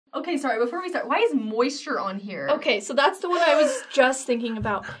Okay, sorry, before we start, why is moisture on here? Okay, so that's the one I was just thinking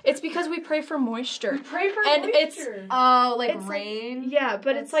about. It's because we pray for moisture. We pray for moisture. It's rain? Yeah,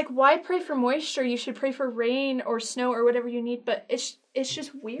 but it's like, why pray for moisture? You should pray for rain or snow or whatever you need, but it's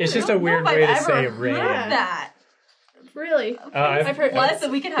just weird. It's just a weird way to say rain. That. Really? Okay. I've heard what? So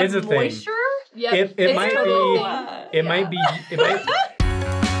we can have moisture? Yeah. It might be... It might be... It might...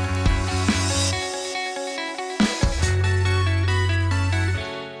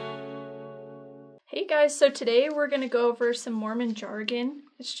 Hey guys, so today we're going to go over some Mormon jargon.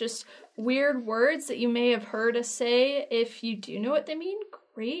 It's just weird words that you may have heard us say. If you do know what they mean,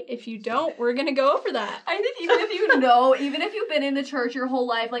 great. If you don't, we're going to go over that. I think even if you know, even if you've been in the church your whole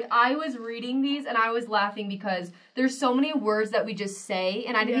life, like I was reading these and I was laughing because there's so many words that we just say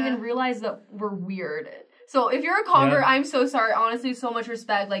and I didn't even realize that we're weird. So if you're a convert, I'm so sorry. Honestly, so much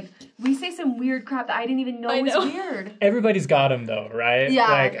respect. Like, we say some weird crap that I didn't even know was weird. Everybody's got them though, right? Yeah.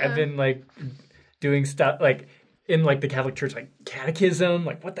 Like, I've been like... doing stuff like in like the Catholic Church, like catechism,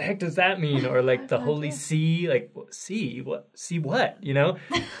 like what the heck does that mean? Or like the Holy See, like see what, you know?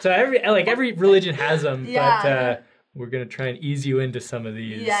 So every religion has them, but we're gonna try and ease you into some of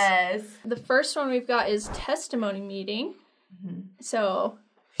these. Yes. The first one we've got is testimony meeting. Mm-hmm. So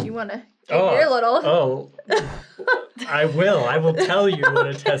if you want to give your little. I will tell you what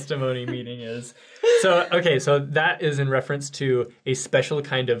a testimony meeting is. So that is in reference to a special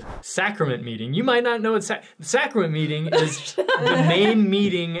kind of sacrament meeting. You might not know what the sacrament meeting is. The main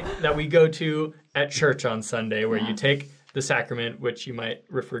meeting that we go to at church on Sunday, where you take the sacrament, which you might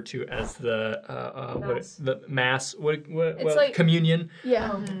refer to as the mass. What like, communion? Yeah.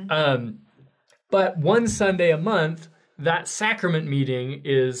 Mm-hmm. But one Sunday a month, that sacrament meeting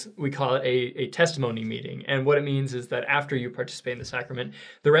we call it a testimony meeting. And what it means is that after you participate in the sacrament,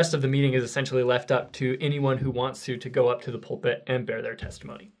 the rest of the meeting is essentially left up to anyone who wants to go up to the pulpit and bear their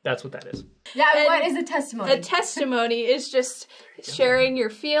testimony. That's what that is. Yeah, and what is a testimony? A testimony is just sharing your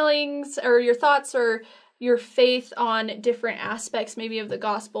feelings or your thoughts or your faith on different aspects, maybe of the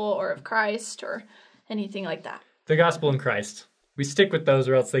gospel or of Christ or anything like that. The gospel and Christ. We stick with those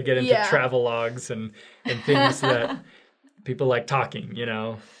or else they get into travel logs and things that... people like talking, you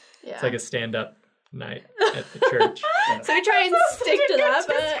know. Yeah. It's like a stand-up night at the church. So we try and stick to that,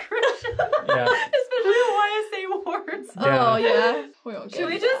 but especially the YSA words. Yeah. Oh yeah. We won't Should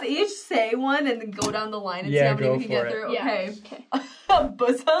we just each say one and then go down the line and see how many we can get through? Yeah. Okay.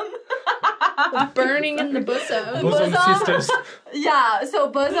 Bosom. Burning in the bosom. Bosom sisters. Yeah, so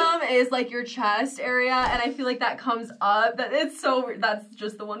bosom is like your chest area, and I feel like that comes up. That's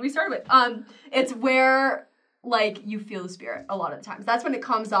just the one we started with. It's where like you feel the Spirit a lot of the times. That's when it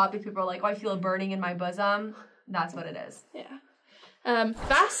comes up. If people are like, "Oh, I feel a burning in my bosom," that's what it is. Yeah.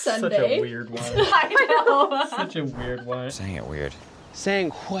 Fast Sunday. Such a weird one. I know. Such a weird one. Saying it weird.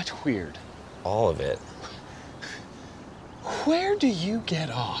 Saying what weird? All of it. Where do you get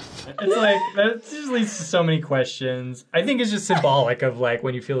off? It's like, that just leads to so many questions. I think it's just symbolic of like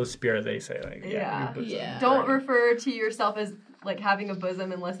when you feel the Spirit, they say like, your bosom. Don't refer to yourself as like having a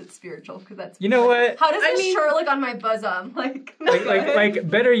bosom unless it's spiritual, because that's... You know what? How does this shirt look on my bosom? Like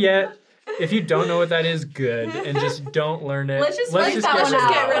better yet, if you don't know what that is, good, and just don't learn it. Let's just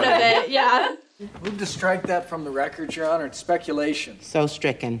get rid of it. Yeah. Move to strike that from the record, Your Honor. It's speculation. So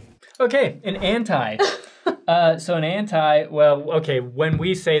stricken. Okay, an anti. So an anti, when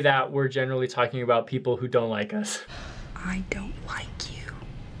we say that, we're generally talking about people who don't like us. I don't like you.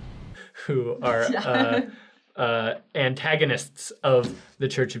 Who are antagonists of the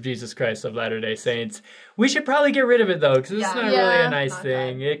Church of Jesus Christ of Latter-day Saints. We should probably get rid of it, though, because it's not really a nice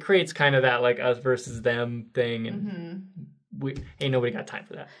thing. Fun. It creates kind of that like us versus them thing, and ain't nobody got time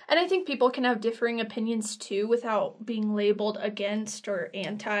for that. And I think people can have differing opinions, too, without being labeled against or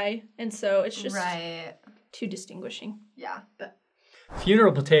anti, and so it's just too distinguishing. Yeah. But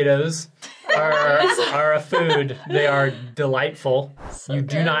funeral potatoes are a food. They are delightful. So you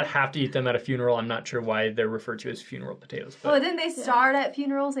do not have to eat them at a funeral. I'm not sure why they're referred to as funeral potatoes. But didn't they start at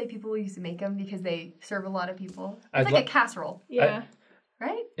funerals? Like people used to make them because they serve a lot of people. It's like a casserole. Yeah.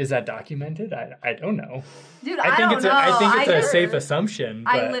 Right? Is that documented? I don't know. Dude, I don't know. I think it's a safe assumption.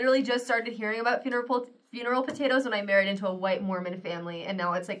 But... I literally just started hearing about funeral potatoes when I married into a white Mormon family, and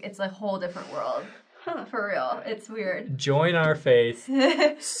now it's a whole different world. Huh. For real. It's weird. Join our faith.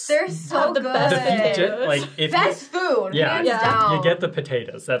 They're so good. Best food. Yeah. Hands down. You get the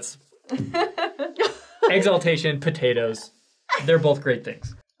potatoes. That's exaltation, potatoes. They're both great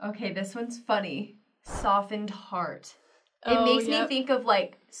things. Okay, this one's funny. Softened heart. It makes me think of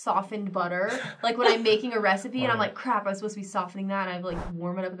like softened butter. Like when I'm making a recipe and I'm like, crap, I was supposed to be softening that, and I like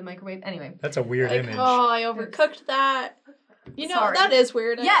warm it up in the microwave. Anyway. That's a weird image. Oh, I overcooked that. You know, Sorry. that is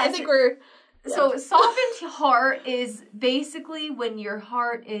weird. Yeah, I think we're... So softened heart is basically when your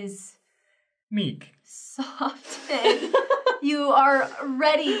heart is Meek. softened. You are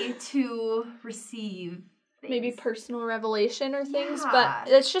ready to receive things. Maybe personal revelation or things, Yeah.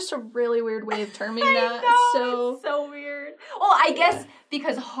 but it's just a really weird way of terming that. It's so weird. Well, I guess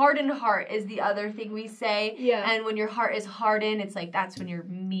because hardened heart is the other thing we say. Yeah. And when your heart is hardened, it's like that's when you're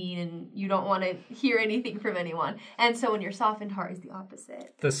mean and you don't want to hear anything from anyone. And so when your softened heart is the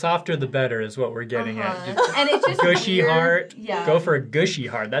opposite. The softer the better is what we're getting at. And it's just Gushy weird. heart. Yeah. Go for a gushy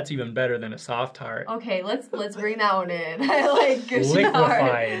heart. That's even better than a soft heart. Okay, let's bring that one in. I like gushy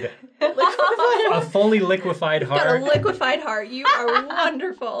Liquefied. A fully liquefied Got a heart. liquefied heart. You are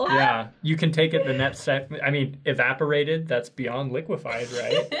wonderful. Yeah, you can take it the next step. I mean, evaporated, that's beyond liquefied,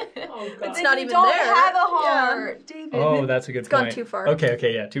 right? Oh, God. It's Then not you even don't there. have a heart, David. Oh, that's a good gone point. too far.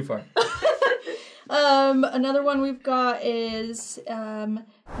 Okay, yeah, too far. Another one we've got is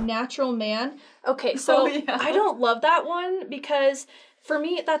natural man. Okay, so I don't love that one because for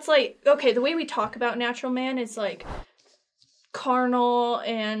me that's like, okay, the way we talk about natural man is like carnal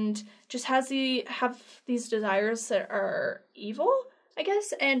and just have these desires that are evil, I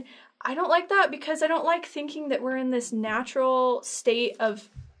guess. And I don't like that because I don't like thinking that we're in this natural state of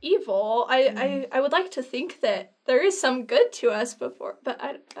evil. I would like to think that there is some good to us before, but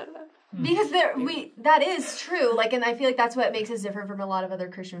I don't know. Because that is true. Like, and I feel like that's what makes us different from a lot of other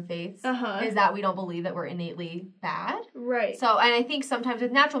Christian faiths. Is that we don't believe that we're innately bad. Right. So, and I think sometimes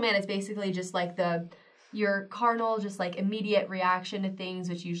with natural man, it's basically just like your carnal, just like immediate reaction to things,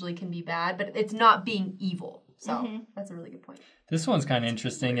 which usually can be bad, but it's not being evil. So that's a really good point. This one's kind of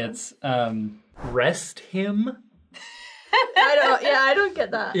interesting. It's rest him. I don't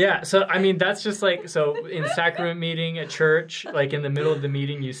get that. Yeah, so I mean that's just like, so in sacrament meeting at church, like in the middle of the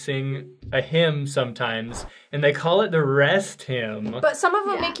meeting you sing a hymn sometimes and they call it the rest hymn. But some of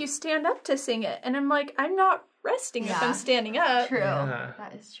them make you stand up to sing it, and I'm like, I'm not resting if I'm standing up. True. Yeah.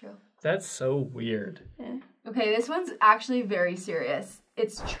 That is true. That's so weird. Yeah. Okay, this one's actually very serious.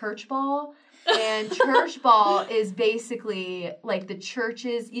 It's church ball. And church ball is basically like the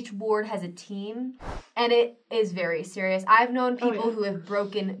churches, each ward has a team, and it is very serious. I've known people who have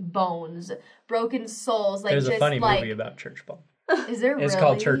broken bones, broken souls. Like, There's just a funny like, movie about church ball. Is there really? It's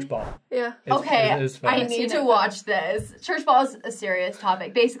called Church Ball. Yeah. It's funny. I need to watch this. Church ball is a serious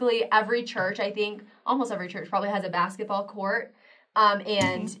topic. Basically, every church, I think, almost every church probably has a basketball court.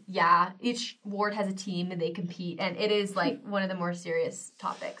 And each ward has a team and they compete, and it is like one of the more serious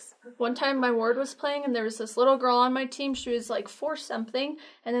topics. One time my ward was playing and there was this little girl on my team. She was like 4 something,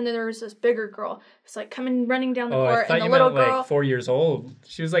 and then there was this bigger girl. It's like coming running down the court, I thought and the you little meant girl. like 4 years old.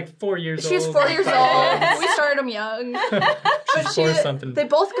 She was like 4 years old. She was 4 years old. We started them young. She's 4 something. They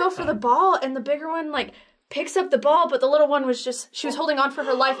both go for the ball, and the bigger one like picks up the ball, but the little one was she was holding on for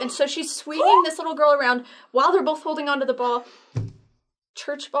her life, and so she's swinging this little girl around while they're both holding on to the ball.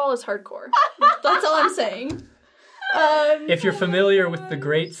 Church ball is hardcore. That's all I'm saying. If you're familiar with the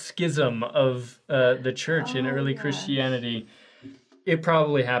great schism of the church in early Christianity, it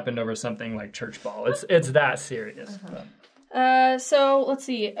probably happened over something like church ball. It's that serious. So let's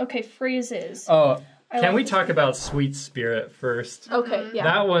see. Okay, phrases. Oh, can we talk about sweet spirit first? Okay, yeah.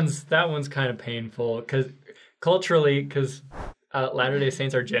 That one's kind of painful because culturally, Latter-day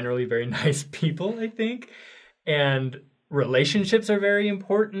Saints are generally very nice people, I think, and relationships are very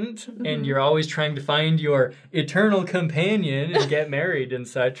important, and you're always trying to find your eternal companion and get married and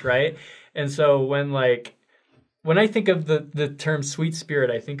such, right? And so when I think of the term sweet spirit,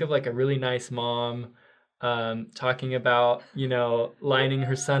 I think of like a really nice mom talking about, lining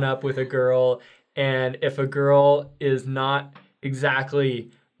her son up with a girl, and if a girl is not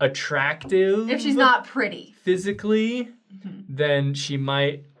exactly attractive, If she's not pretty. physically, then she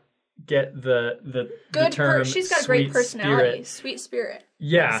might get the term she's got a sweet great personality. spirit. Sweet spirit.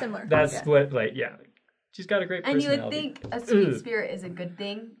 Yeah, Similar. that's Yeah. what she's got a great And personality. you would think a sweet spirit is a good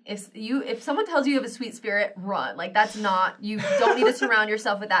thing. If someone tells you you have a sweet spirit, run. Like, that's not, you don't need to surround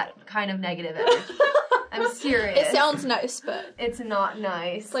yourself with that kind of negative energy. I'm serious. It sounds nice, but It's not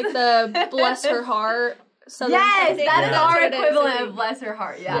nice. it's like the bless her heart. Southern Yes, thing. that is That's our what it is. equivalent of bless her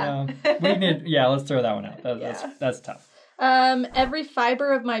heart. Yeah. Let's throw that one out. That's tough. Every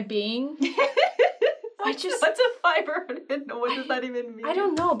fiber of my being. What's a fiber? What does that even mean? I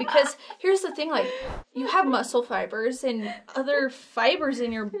don't know, because here's the thing, like, you have muscle fibers and other fibers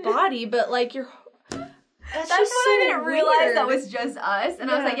in your body, but like that's what just so I didn't realize weird. that was just us. And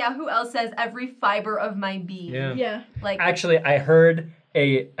I was like, who else says every fiber of my being? Yeah. Like, Actually, I heard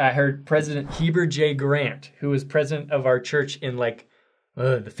President Heber J. Grant, who was president of our church in like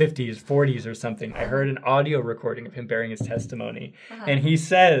the 50s, 40s or something. I heard an audio recording of him bearing his testimony. And he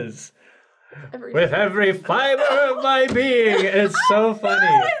says, with every fiber of my being. And it's so funny.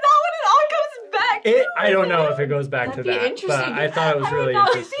 Is that when it all comes back to? I don't know if it goes back That'd to be that, interesting. but I thought it was really No,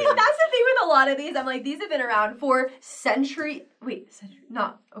 interesting. see, that's the thing with a lot of these. I'm like, these have been around for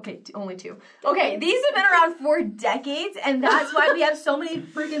only 2. Okay, these have been around for decades, and that's why we have so many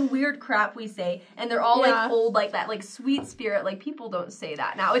freaking weird crap we say, and they're all like old like that, like sweet spirit, like people don't say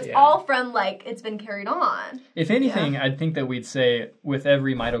that now. It's all from like, it's been carried on. If anything, I'd think that we'd say, with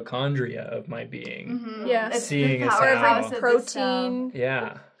every mitochondria of my being. Mm-hmm. Yeah. It's Seeing the as powerhouse how- of the Protein.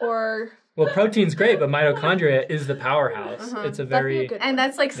 Yeah. Or Well, protein's great, but mitochondria is the powerhouse. It's a that'd be very... a good And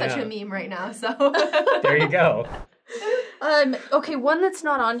that's like such Yeah. a meme right now, so. There you go. Okay, one that's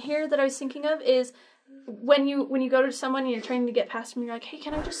not on here that I was thinking of is when you go to someone and you're trying to get past them, you're like, hey,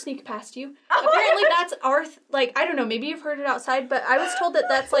 can I just sneak past you? Apparently that's our, I don't know, maybe you've heard it outside, but I was told that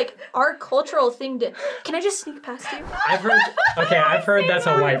that's like our cultural thing to, can I just sneak past you? I've heard that's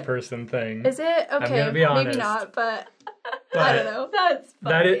a white person thing. Is it? Okay, gonna be honest. maybe not, but But I don't know. That's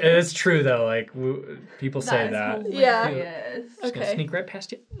funny. That is true, though. Like, people say That is that. Yeah. hilarious. Just gonna Okay. sneak right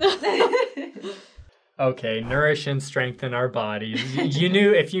past you. Okay, nourish and strengthen our bodies. You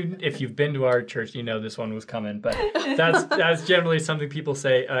knew if you've been to our church, you know this one was coming. But that's generally something people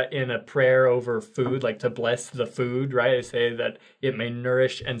say in a prayer over food, like to bless the food, right? They say that it may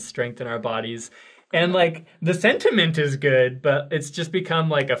nourish and strengthen our bodies. And like the sentiment is good, but it's just become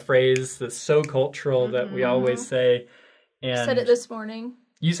like a phrase that's so cultural that we always say. And I said it this morning.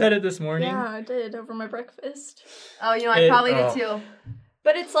 You said it this morning? Yeah, I did over my breakfast. Oh, you know, I probably did too.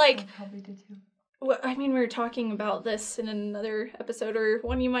 But it's like, Probably did too. well, I mean, we were talking about this in another episode or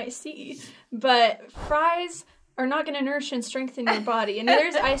one you might see, but fries are not going to nourish and strengthen your body. And neither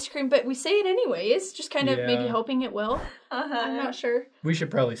is ice cream, but we say it anyways, just kind of maybe hoping it will. I'm not sure. We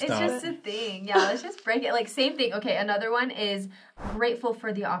should probably It's stop. just a thing. Yeah, let's just break it. Like, same thing. Okay, another one is grateful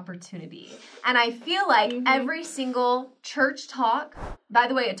for the opportunity. And I feel like every single church talk, by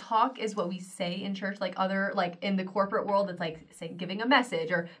the way, a talk is what we say in church, like in the corporate world, it's like saying, giving a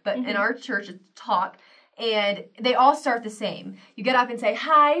message, but in our church, it's talk. And they all start the same. You get up and say,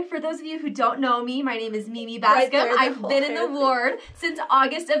 hi, for those of you who don't know me, my name is Mimi Right Bascom. there, the I've whole been in the hair thing. Lord since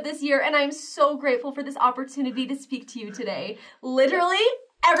August of this year, and I'm so grateful for this opportunity to speak to you today. Literally,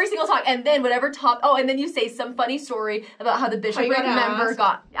 every single talk. And then whatever and then you say some funny story about how the bishopric got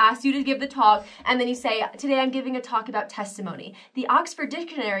member asked you to give the talk, and then you say, today I'm giving a talk about testimony. The Oxford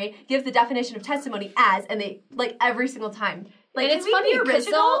Dictionary gives the definition of testimony as, and they, like, every single time. Like, And it's can we funny be because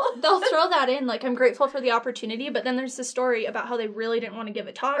original? they'll throw that in, like, I'm grateful for the opportunity, but then there's the story about how they really didn't want to give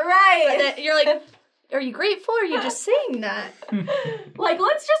a talk. Right. But then you're like, are you grateful or are you just saying that? Like,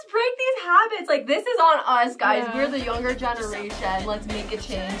 let's just break these habits. Like, this is on us, guys. Yeah. We're the younger generation. Let's make a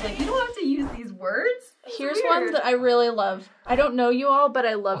change. Like, you don't have to use these words. It's Here's weird. one that I really love. I don't know you all, but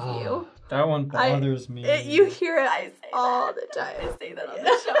I love you. That one bothers me. You hear it all the time. I say that on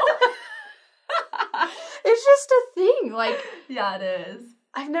the show. It's just a thing. Like, Yeah, it is.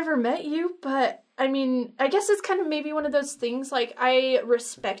 I've never met you, but I mean, I guess it's kind of maybe one of those things. Like, I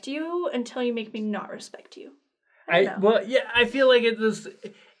respect you until you make me not respect you. I don't know. I feel like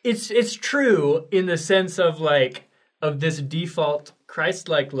it's true in the sense of like of this default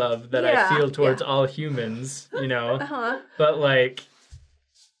Christ-like love that I feel towards all humans, you know. But like,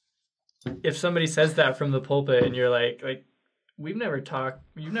 if somebody says that from the pulpit and you're like we've never talked,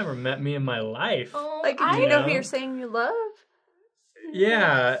 you've never met me in my life. Like, do I you know know. who you're saying you love?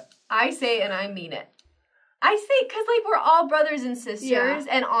 Yeah. I say and I mean it. I say, because, like, we're all brothers and sisters, Yeah.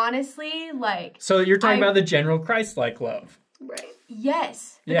 and honestly, like... So you're talking about the general Christ-like love. Right.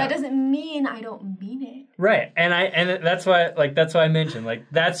 Yes, but Yeah. that doesn't mean I don't mean it. Right. And that's why I mentioned, like,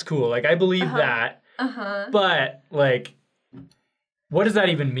 that's cool. Like, I believe that. But, like, what does that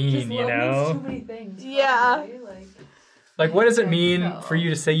even mean, you know? Too many things. Yeah. probably, Like, what does it mean for you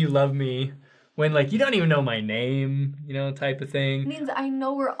to say you love me when, like, you don't even know my name, you know, type of It thing? means I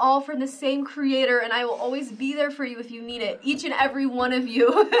know we're all from the same creator, and I will always be there for you if you need it. Each and every one of you.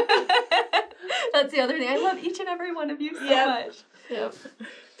 That's the other thing. I love each and every one of you so much. Yep.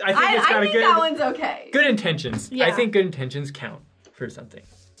 I think it's got I a think good... that one's okay. Good intentions. I Yeah. think good intentions count for something.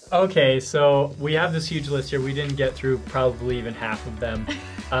 Okay, so we have this huge list here. We didn't get through probably even half of them.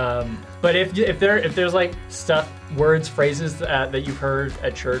 But if there's like words, phrases that you've heard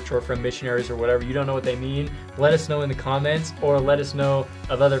at church or from missionaries or whatever, you don't know what they mean, let us know in the comments, or let us know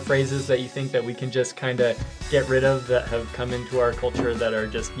of other phrases that you think that we can just kind of get rid of that have come into our culture that are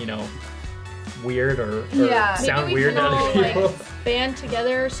just, you know, weird or Yeah. sound Maybe we weird to can all other people. like band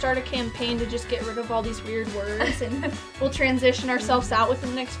together, start a campaign to just get rid of all these weird words, and we'll transition ourselves out within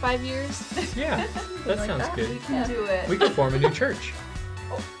the next 5 years. Yeah, that like sounds that. good. We can do it. We could form a new church.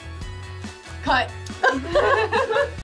 Cut.